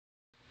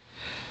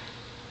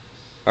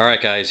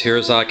Alright guys,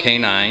 here's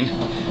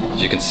K9.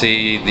 As you can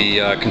see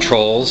the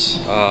controls,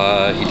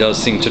 he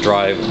does seem to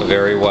drive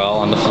very well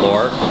on the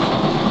floor.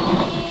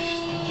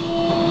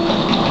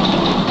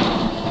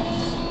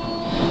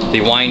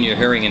 The whine you're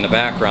hearing in the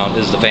background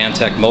is the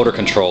Vantec motor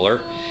controller.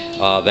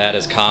 That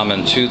is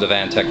common to the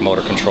Vantec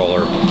motor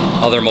controller.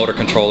 Other motor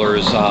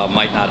controllers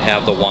might not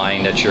have the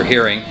whine that you're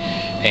hearing,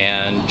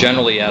 and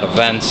generally at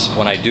events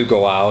when I do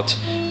go out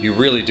you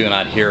really do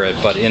not hear it,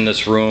 but in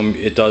this room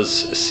it does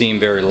seem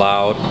very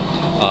loud.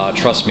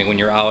 Trust me, when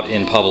you're out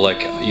in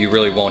public you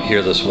really won't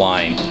hear this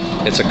whine.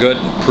 It's a good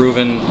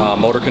proven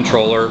motor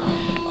controller.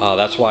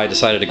 That's why I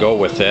decided to go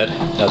with it.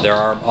 There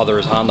are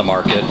others on the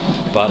market,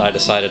 but I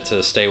decided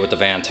to stay with the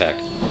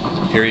Vantec.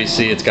 Here you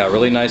see it's got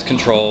really nice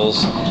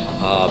controls.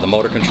 The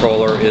motor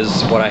controller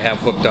is what I have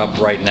hooked up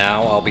right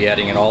now. I'll be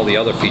adding in all the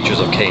other features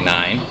of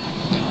K9.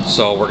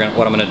 So what I'm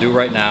going to do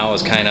right now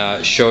is kind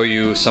of show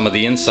you some of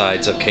the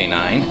insides of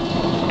K9.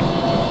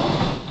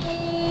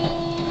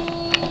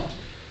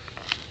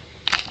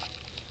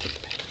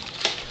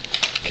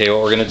 Okay,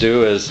 what we're going to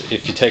do is,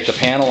 if you take the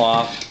panel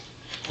off,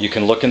 you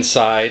can look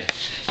inside.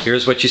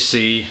 Here's what you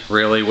see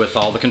really with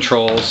all the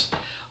controls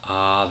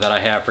that I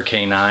have for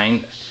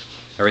K9.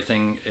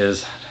 Everything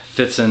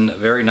fits in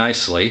very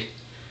nicely.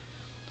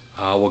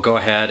 We'll go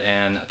ahead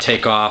and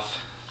take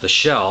off the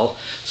shell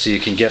so you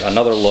can get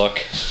another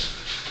look.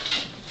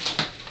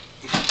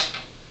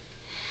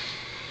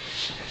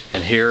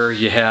 And here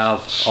you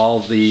have all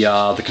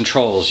the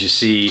controls. You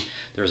see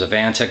there's a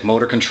Vantec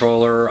motor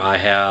controller. I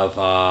have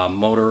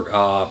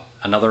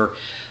another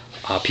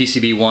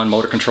PCB1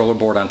 motor controller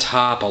board on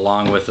top,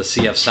 along with a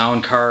CF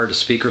sound card, a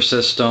speaker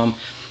system.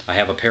 I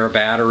have a pair of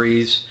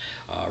batteries.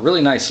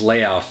 Really nice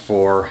layout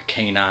for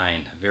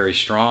K9. Very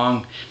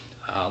strong.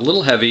 A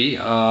little heavy,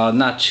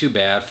 not too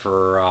bad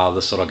for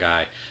this little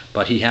guy,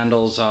 but he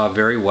handles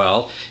very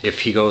well. If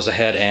he goes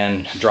ahead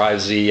and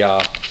drives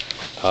the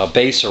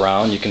base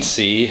around, you can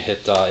see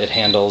it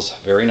handles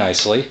very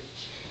nicely.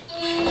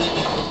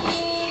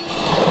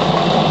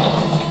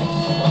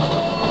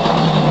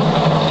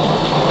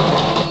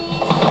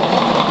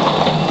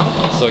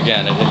 So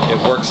again,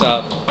 it works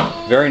out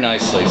very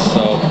nicely.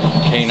 So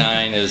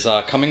K9 is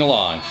coming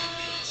along.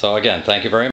 So again, thank you very much.